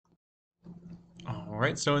All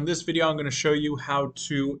right, so in this video, I'm going to show you how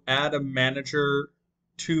to add a manager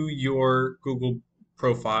to your Google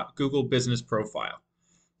profile, Google Business profile.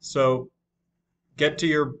 So get to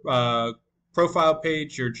your profile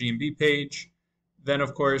page, your GMB page. Then,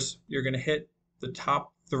 of course, you're going to hit the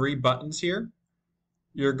top three buttons here.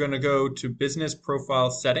 You're going to go to Business Profile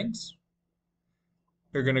Settings.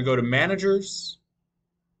 You're going to go to Managers.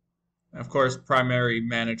 Of course, primary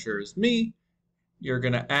manager is me. You're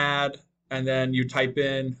going to add, and then you type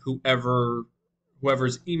in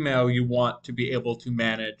whoever's email you want to be able to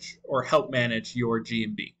manage or help manage your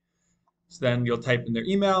GMB. So then you'll type in their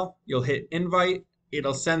email, you'll hit invite,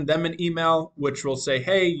 it'll send them an email which will say,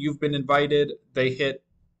 hey, you've been invited. They hit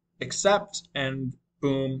accept, and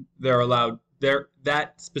boom, they're allowed.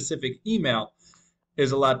 That specific email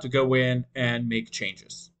is allowed to go in and make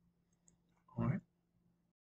changes. All right.